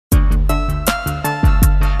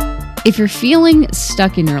If you're feeling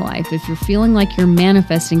stuck in your life, if you're feeling like you're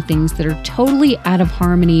manifesting things that are totally out of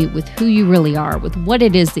harmony with who you really are, with what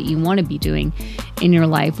it is that you want to be doing in your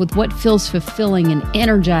life, with what feels fulfilling and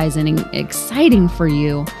energizing and exciting for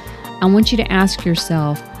you, I want you to ask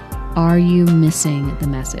yourself, are you missing the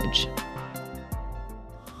message?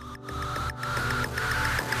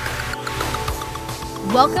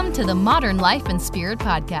 Welcome to the Modern Life and Spirit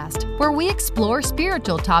Podcast, where we explore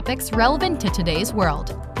spiritual topics relevant to today's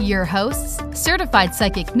world. Your hosts, certified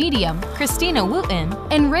psychic medium Christina Wooten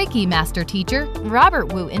and Reiki master teacher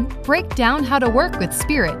Robert Wooten, break down how to work with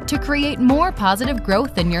spirit to create more positive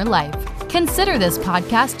growth in your life. Consider this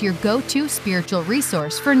podcast your go-to spiritual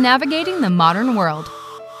resource for navigating the modern world.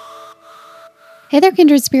 Hey there,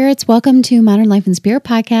 kindred spirits. Welcome to Modern Life and Spirit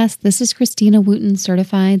Podcast. This is Christina Wooten,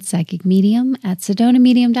 certified psychic medium at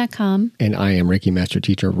SedonaMedium.com. And I am Reiki master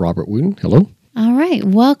teacher Robert Wooten. Hello. All right.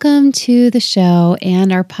 Welcome to the show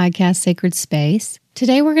and our podcast, Sacred Space.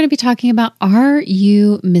 Today, we're going to be talking about, are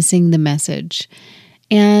you missing the message?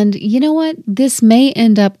 And you know what? This may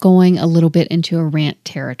end up going a little bit into a rant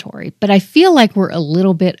territory, but I feel like we're a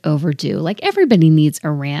little bit overdue. Like everybody needs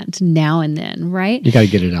a rant now and then, right? You got to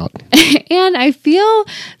get it out. And I feel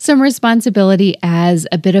some responsibility as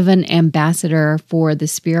a bit of an ambassador for the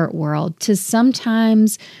spirit world to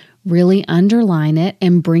sometimes really underline it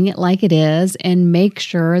and bring it like it is and make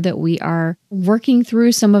sure that we are working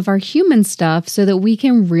through some of our human stuff so that we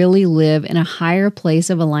can really live in a higher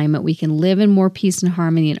place of alignment. We can live in more peace and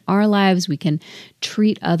harmony in our lives. We can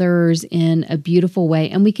treat others in a beautiful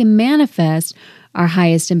way, and we can manifest our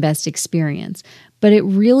highest and best experience. But it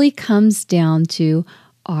really comes down to,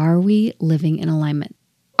 are we living in alignment?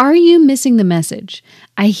 Are you missing the message?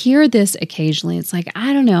 I hear this occasionally. It's like,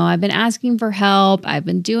 I don't know, I've been asking for help. I've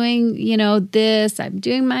been doing, this. I'm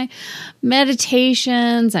doing my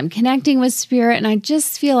meditations. I'm connecting with spirit. And I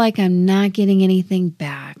just feel like I'm not getting anything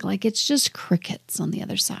back. Like it's just crickets on the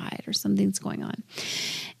other side or something's going on.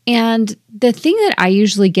 And the thing that I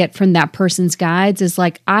usually get from that person's guides is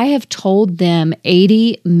like, I have told them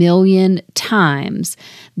 80 million times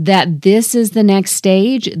that this is the next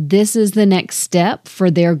stage, this is the next step for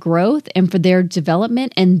their growth and for their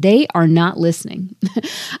development, and they are not listening.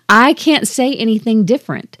 I can't say anything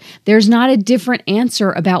different. There's not a different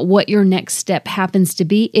answer about what your next step happens to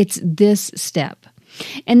be. It's this step.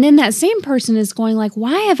 And then that same person is going like,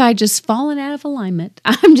 why have I just fallen out of alignment?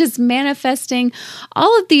 I'm just manifesting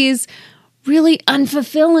all of these really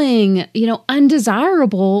unfulfilling,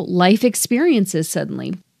 undesirable life experiences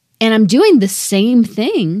suddenly. And I'm doing the same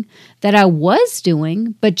thing that I was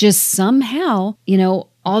doing, but just somehow,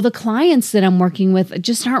 all the clients that I'm working with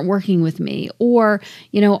just aren't working with me. Or,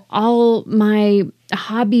 all my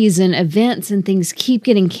hobbies and events and things keep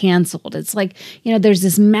getting canceled. It's like, there's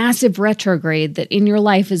this massive retrograde that in your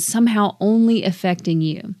life is somehow only affecting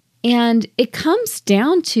you. And it comes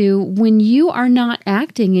down to when you are not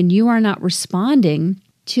acting and you are not responding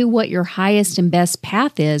to what your highest and best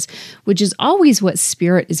path is, which is always what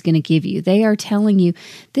spirit is going to give you. They are telling you,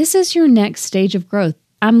 this is your next stage of growth.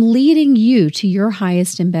 I'm leading you to your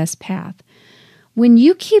highest and best path. When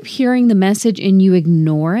you keep hearing the message and you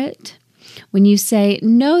ignore it, when you say,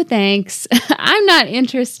 no, thanks, I'm not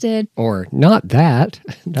interested. Or not that.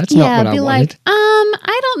 That's not what I wanted. Like,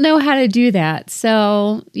 I don't know how to do that.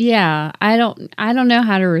 So yeah, I don't know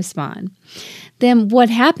how to respond. Then what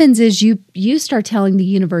happens is you start telling the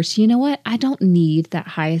universe, you know what? I don't need that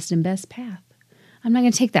highest and best path. I'm not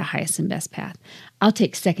going to take that highest and best path. I'll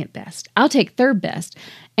take second best. I'll take third best.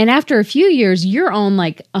 And after a few years, you're on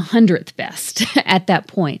like 100th best at that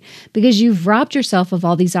point because you've robbed yourself of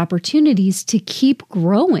all these opportunities to keep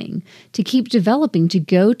growing, to keep developing, to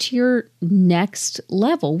go to your next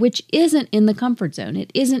level, which isn't in the comfort zone.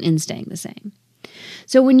 It isn't in staying the same.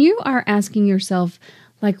 So when you are asking yourself,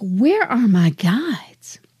 like, where are my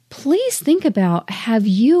guides? Please think about, have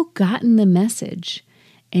you gotten the message?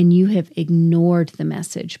 And you have ignored the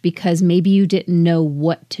message because maybe you didn't know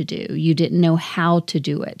what to do. You didn't know how to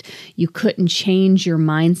do it. You couldn't change your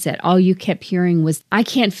mindset. All you kept hearing was, I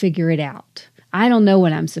can't figure it out. I don't know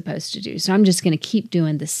what I'm supposed to do, so I'm just going to keep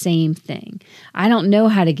doing the same thing. I don't know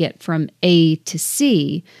how to get from A to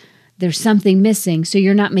C. There's something missing, so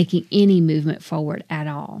you're not making any movement forward at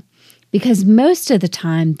all. Because most of the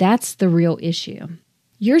time, that's the real issue.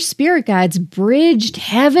 Your spirit guides bridged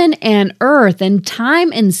heaven and earth and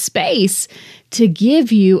time and space to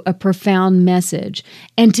give you a profound message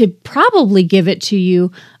and to probably give it to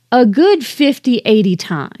you a good 50, 80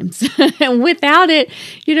 times without it,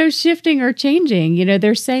 shifting or changing.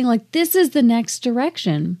 They're saying like, this is the next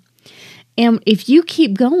direction. And if you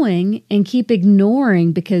keep going and keep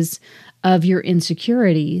ignoring because of your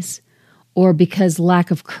insecurities, or because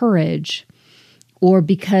lack of courage, or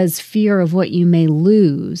because fear of what you may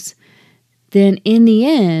lose, then in the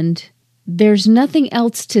end, there's nothing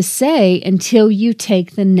else to say until you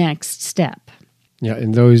take the next step. Yeah,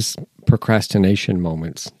 in those procrastination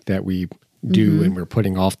moments that we do and we're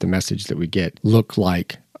putting off the message that we get look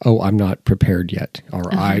like, oh, I'm not prepared yet,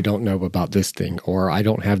 or I don't know about this thing, or I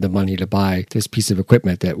don't have the money to buy this piece of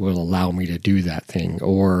equipment that will allow me to do that thing.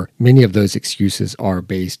 Or many of those excuses are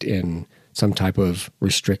based in some type of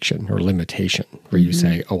restriction or limitation where you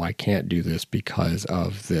say, oh, I can't do this because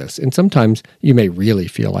of this. And sometimes you may really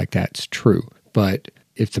feel like that's true. But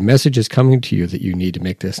if the message is coming to you that you need to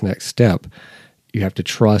make this next step, you have to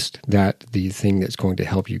trust that the thing that's going to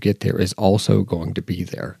help you get there is also going to be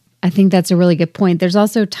there. I think that's a really good point. There's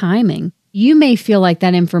also timing. You may feel like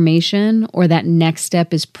that information or that next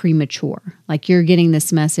step is premature, like you're getting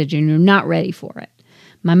this message and you're not ready for it.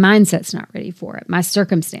 My mindset's not ready for it. My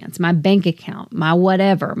circumstance, my bank account, my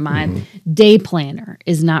whatever, my day planner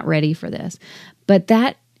is not ready for this. But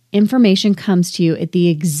that information comes to you at the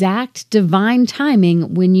exact divine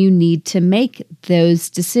timing when you need to make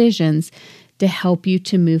those decisions to help you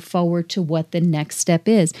to move forward to what the next step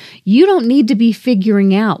is. You don't need to be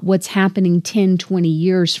figuring out what's happening 10, 20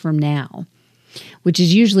 years from now, which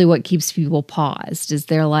is usually what keeps people paused, is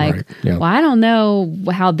they're like, Right, yeah. well, I don't know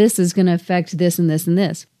how this is going to affect this and this and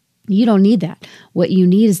this. You don't need that. What you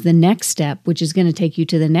need is the next step, which is going to take you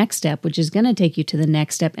to the next step, which is going to take you to the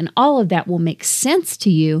next step. And all of that will make sense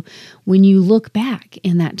to you when you look back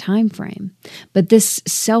in that time frame. But this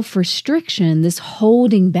self-restriction, this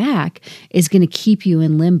holding back, is going to keep you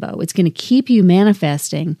in limbo. It's going to keep you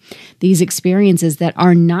manifesting these experiences that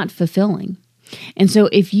are not fulfilling. And so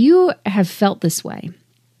if you have felt this way,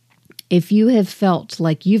 if you have felt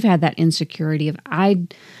like you've had that insecurity of, I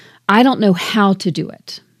don't know how to do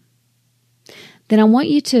it, then I want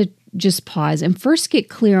you to just pause and first get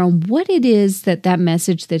clear on what it is that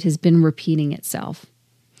message that has been repeating itself.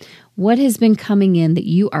 What has been coming in that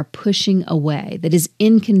you are pushing away, that is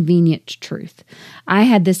inconvenient truth? I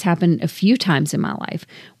had this happen a few times in my life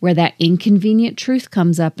where that inconvenient truth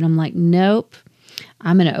comes up and I'm like, nope,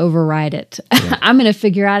 I'm going to override it. Yeah. I'm going to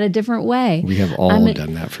figure out a different way. We have all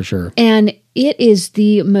done that for sure. And it is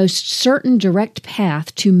the most certain direct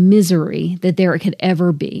path to misery that there could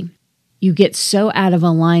ever be. You get so out of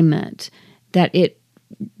alignment that it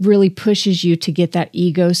really pushes you to get that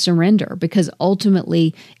ego surrender, because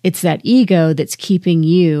ultimately it's that ego that's keeping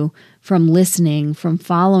you from listening, from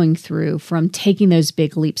following through, from taking those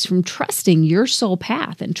big leaps, from trusting your soul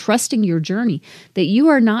path and trusting your journey, that you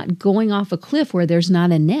are not going off a cliff where there's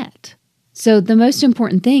not a net. So the most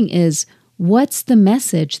important thing is, what's the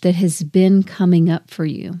message that has been coming up for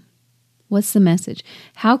you? What's the message?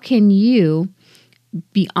 How can you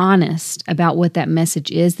be honest about what that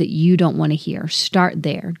message is that you don't want to hear? Start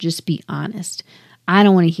there. Just be honest. I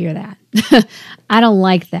don't want to hear that. I don't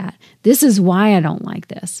like that. This is why I don't like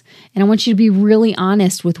this. And I want you to be really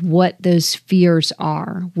honest with what those fears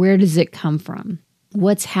are. Where does it come from?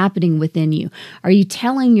 What's happening within you? Are you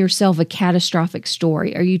telling yourself a catastrophic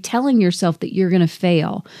story? Are you telling yourself that you're going to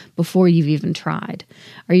fail before you've even tried?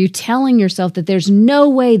 Are you telling yourself that there's no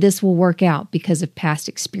way this will work out because of past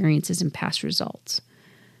experiences and past results?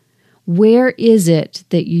 Where is it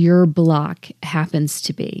that your block happens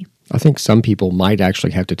to be? I think some people might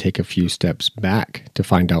actually have to take a few steps back to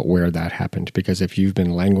find out where that happened. Because if you've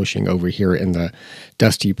been languishing over here in the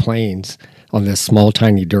dusty plains on this small,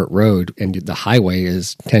 tiny dirt road, and the highway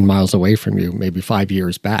is 10 miles away from you, maybe 5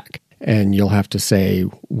 years back, and you'll have to say,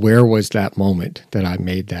 where was that moment that I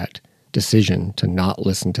made that decision to not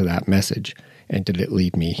listen to that message? And did it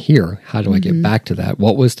lead me here? How do I get back to that?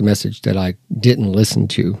 What was the message that I didn't listen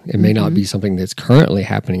to? It may not be something that's currently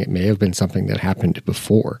happening. It may have been something that happened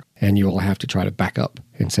before. And you will have to try to back up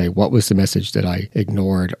and say, what was the message that I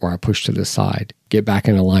ignored or I pushed to the side? Get back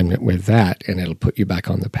in alignment with that, and it'll put you back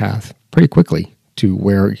on the path pretty quickly to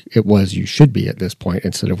where it was you should be at this point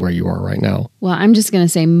instead of where you are right now. Well, I'm just going to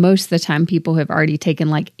say most of the time people have already taken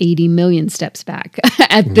like 80 million steps back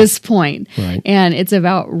at this point. Right. And it's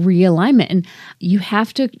about realignment. And you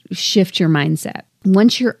have to shift your mindset.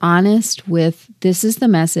 Once you're honest with, this is the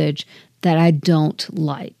message that I don't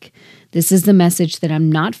like. This is the message that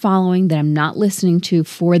I'm not following, that I'm not listening to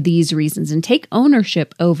for these reasons. And take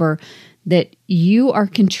ownership over, that you are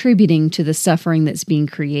contributing to the suffering that's being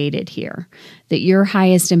created here, that your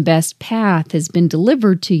highest and best path has been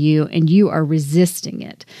delivered to you and you are resisting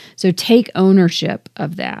it. So take ownership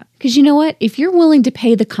of that. Because you know what? If you're willing to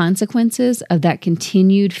pay the consequences of that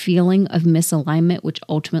continued feeling of misalignment, which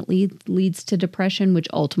ultimately leads to depression, which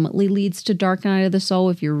ultimately leads to dark night of the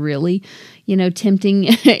soul, if you're really, tempting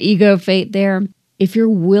ego fate there, if you're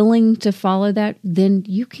willing to follow that, then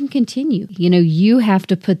you can continue. You have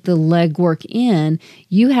to put the legwork in.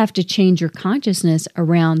 You have to change your consciousness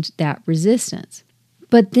around that resistance.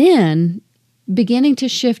 But then beginning to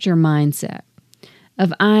shift your mindset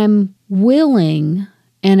of I'm willing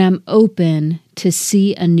and I'm open to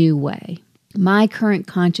see a new way. My current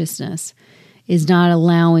consciousness is not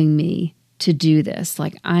allowing me to do this.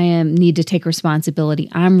 Like need to take responsibility.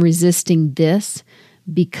 I'm resisting this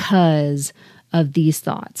because of these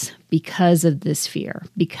thoughts, because of this fear,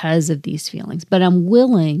 because of these feelings. But I'm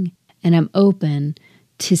willing and I'm open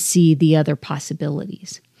to see the other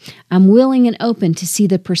possibilities. I'm willing and open to see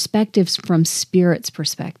the perspectives from Spirit's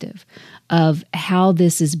perspective of how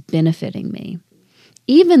this is benefiting me.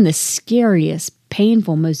 Even the scariest,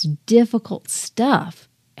 painful, most difficult stuff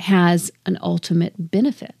has an ultimate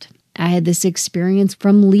benefit. I had this experience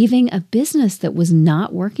from leaving a business that was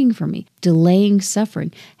not working for me, delaying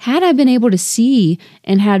suffering. Had I been able to see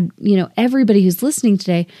and had, everybody who's listening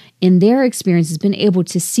today in their experience has been able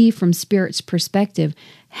to see from Spirit's perspective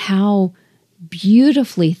how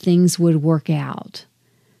beautifully things would work out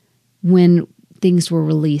when things were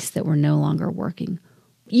released that were no longer working.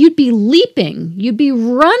 You'd be leaping, you'd be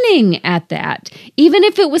running at that. Even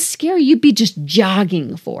if it was scary, you'd be just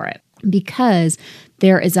jogging for it because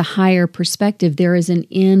there is a higher perspective. There is an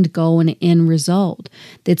end goal and an end result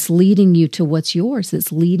that's leading you to what's yours,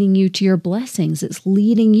 that's leading you to your blessings, it's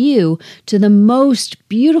leading you to the most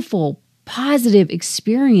beautiful, positive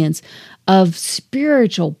experience of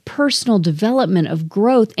spiritual, personal development, of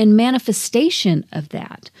growth and manifestation of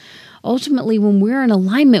that. Ultimately, when we're in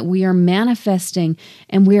alignment, we are manifesting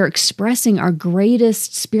and we are expressing our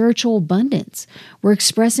greatest spiritual abundance. We're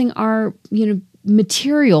expressing our,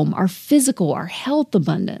 material, our physical, our health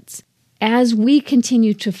abundance. As we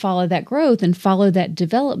continue to follow that growth and follow that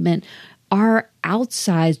development, our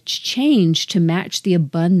outsides change to match the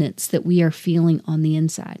abundance that we are feeling on the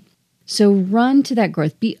inside. So run to that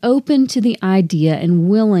growth. Be open to the idea and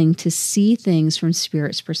willing to see things from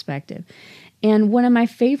Spirit's perspective. And one of my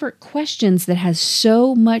favorite questions that has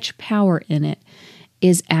so much power in it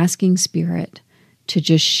is asking Spirit to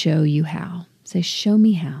just show you how. Say, show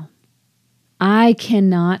me how. I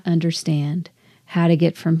cannot understand how to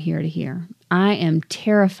get from here to here. I am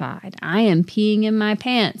terrified. I am peeing in my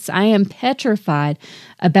pants. I am petrified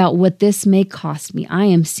about what this may cost me. I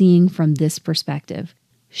am seeing from this perspective.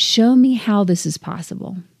 Show me how this is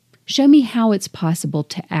possible. Show me how it's possible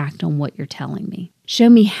to act on what you're telling me. Show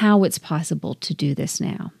me how it's possible to do this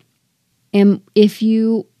now. And if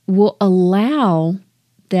you will allow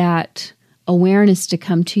that awareness to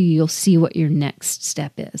come to you, you'll see what your next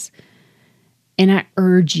step is. And I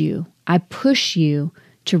urge you, I push you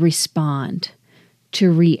to respond,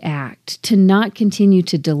 to react, to not continue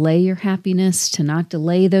to delay your happiness, to not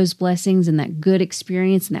delay those blessings and that good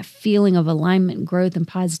experience and that feeling of alignment and growth and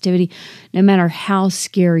positivity, no matter how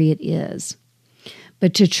scary it is.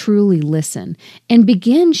 But to truly listen and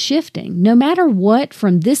begin shifting, no matter what,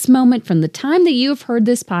 from this moment, from the time that you have heard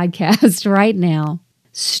this podcast right now,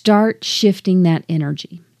 start shifting that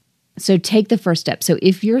energy. So take the first step. So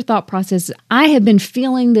if your thought process is, I have been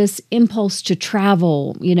feeling this impulse to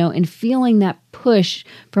travel, and feeling that push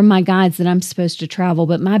from my guides that I'm supposed to travel,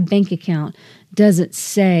 but my bank account doesn't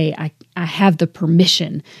say I have the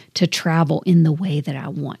permission to travel in the way that I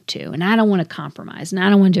want to. And I don't want to compromise. And I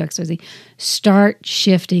don't want to do XYZ. Start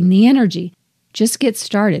shifting the energy. Just get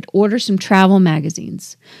started. Order some travel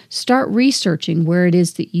magazines. Start researching where it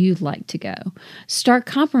is that you'd like to go. Start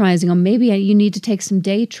compromising on maybe you need to take some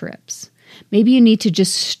day trips. Maybe you need to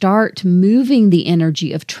just start moving the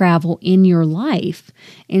energy of travel in your life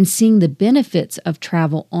and seeing the benefits of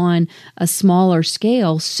travel on a smaller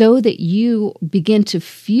scale so that you begin to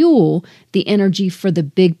fuel the energy for the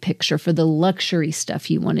big picture, for the luxury stuff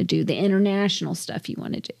you want to do, the international stuff you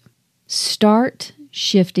want to do. Start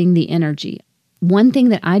shifting the energy. One thing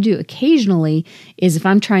that I do occasionally is if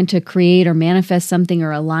I'm trying to create or manifest something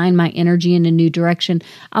or align my energy in a new direction,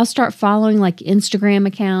 I'll start following like Instagram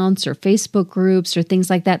accounts or Facebook groups or things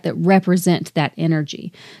like that that represent that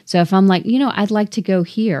energy. So if I'm like, I'd like to go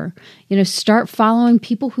here, start following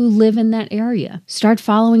people who live in that area. Start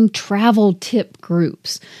following travel tip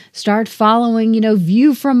groups. Start following,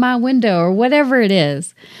 view from my window or whatever it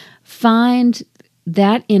is. Find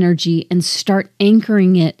that energy and start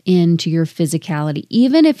anchoring it into your physicality,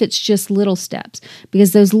 even if it's just little steps,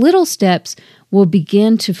 because those little steps will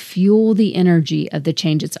begin to fuel the energy of the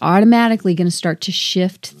change. It's automatically going to start to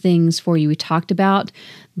shift things for you. We talked about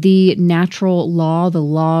the natural law, the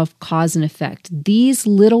law of cause and effect. These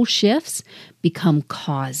little shifts become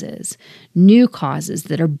causes, new causes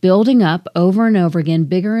that are building up over and over again,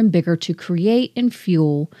 bigger and bigger, to create and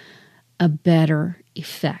fuel a better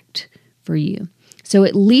effect for you. So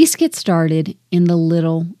at least get started in the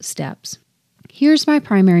little steps. Here's my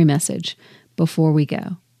primary message before we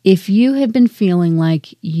go. If you have been feeling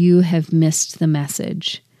like you have missed the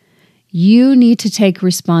message, you need to take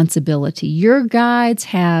responsibility. Your guides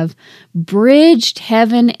have bridged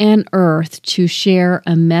heaven and earth to share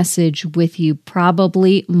a message with you,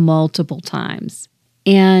 probably multiple times.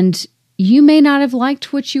 And you may not have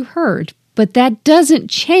liked what you heard, but that doesn't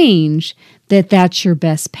change that that's your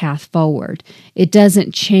best path forward. It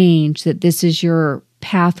doesn't change that this is your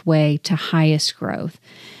pathway to highest growth.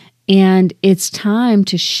 And it's time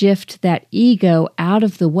to shift that ego out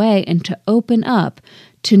of the way and to open up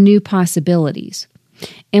to new possibilities.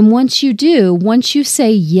 And once you do, once you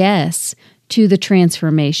say yes to the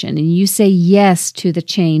transformation and you say yes to the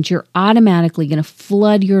change, you're automatically going to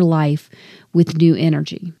flood your life with new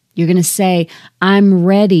energy. You're going to say, I'm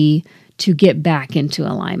ready to get back into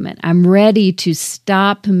alignment. I'm ready to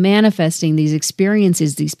stop manifesting these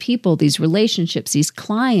experiences, these people, these relationships, these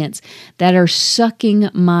clients that are sucking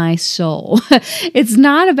my soul. It's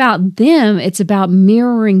not about them. It's about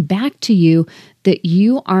mirroring back to you that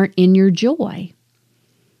you aren't in your joy.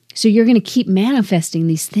 So you're going to keep manifesting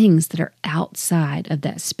these things that are outside of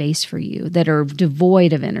that space for you, that are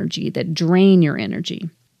devoid of energy, that drain your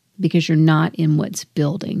energy, because you're not in what's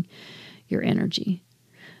building your energy.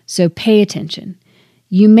 So pay attention.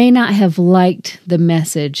 You may not have liked the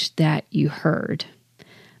message that you heard,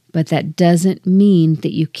 but that doesn't mean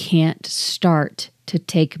that you can't start to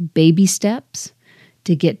take baby steps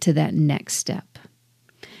to get to that next step.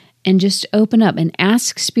 And just open up and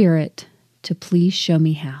ask Spirit to please show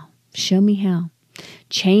me how. Show me how.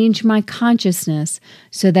 Change my consciousness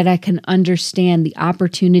so that I can understand the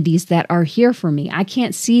opportunities that are here for me. I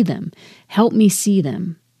can't see them. Help me see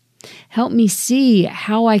them. Help me see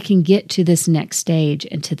how I can get to this next stage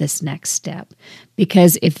and to this next step.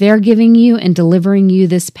 Because if they're giving you and delivering you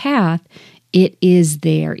this path, it is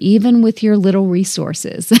there, even with your little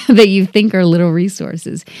resources that you think are little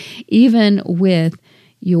resources, even with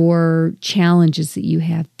your challenges that you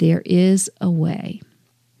have, there is a way.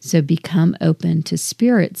 So become open to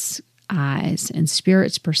Spirit's eyes and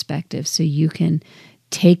Spirit's perspective so you can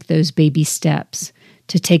take those baby steps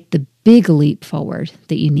to take the big leap forward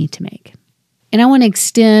that you need to make. And I want to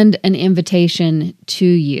extend an invitation to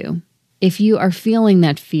you. If you are feeling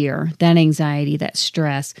that fear, that anxiety, that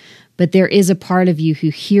stress, but there is a part of you who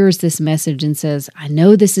hears this message and says, I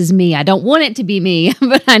know this is me. I don't want it to be me,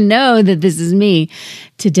 but I know that this is me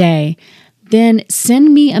today. Then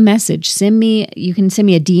send me a message. You can send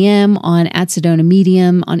me a DM on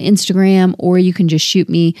 @SedonaMedium on Instagram, or you can just shoot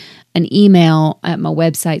me an email at my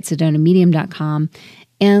website, SedonaMedium.com,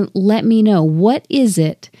 and let me know, what is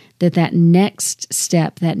it that next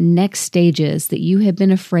step, that next stages that you have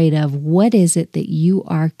been afraid of, what is it that you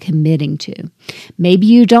are committing to? Maybe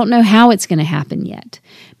you don't know how it's going to happen yet.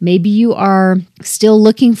 Maybe you are still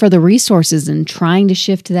looking for the resources and trying to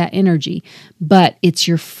shift that energy, but it's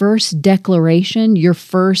your first declaration, your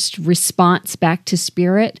first response back to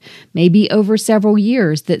Spirit, maybe over several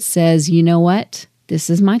years, that says, you know what?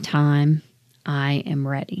 This is my time. I am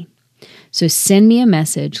ready. So send me a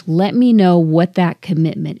message. Let me know what that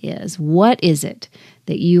commitment is. What is it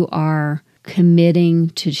that you are committing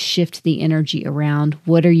to shift the energy around?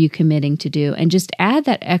 What are you committing to do? And just add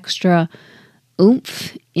that extra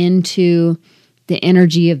oomph into the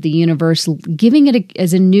energy of the universe, giving it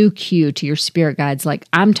as a new cue to your spirit guides. Like,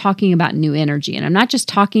 I'm talking about new energy, and I'm not just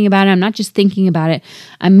talking about it. I'm not just thinking about it.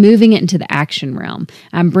 I'm moving it into the action realm.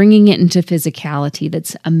 I'm bringing it into physicality.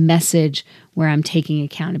 That's a message where I'm taking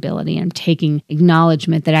accountability. I'm taking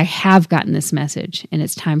acknowledgement that I have gotten this message, and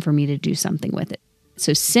it's time for me to do something with it.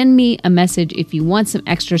 So send me a message if you want some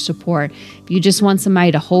extra support. If you just want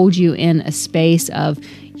somebody to hold you in a space of,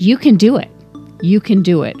 you can do it. You can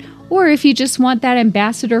do it. Or if you just want that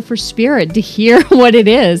ambassador for Spirit to hear what it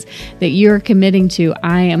is that you're committing to,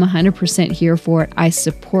 I am 100% here for it. I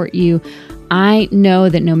support you. I know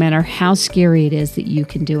that no matter how scary it is, that you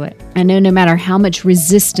can do it. I know no matter how much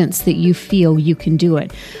resistance that you feel, you can do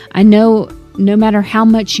it. I know no matter how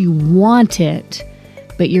much you want it,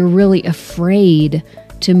 but you're really afraid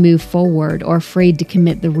to move forward or afraid to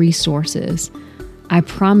commit the resources, I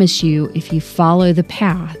promise you, if you follow the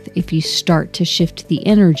path, if you start to shift the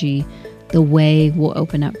energy, the way will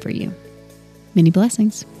open up for you. Many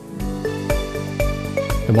blessings.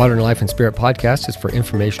 The Modern Life and Spirit podcast is for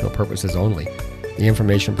informational purposes only. The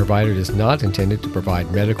information provided is not intended to provide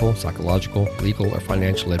medical, psychological, legal, or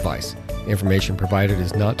financial advice. The information provided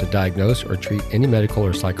is not to diagnose or treat any medical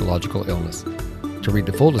or psychological illness. To read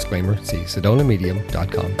the full disclaimer, see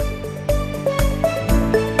SedonaMedium.com.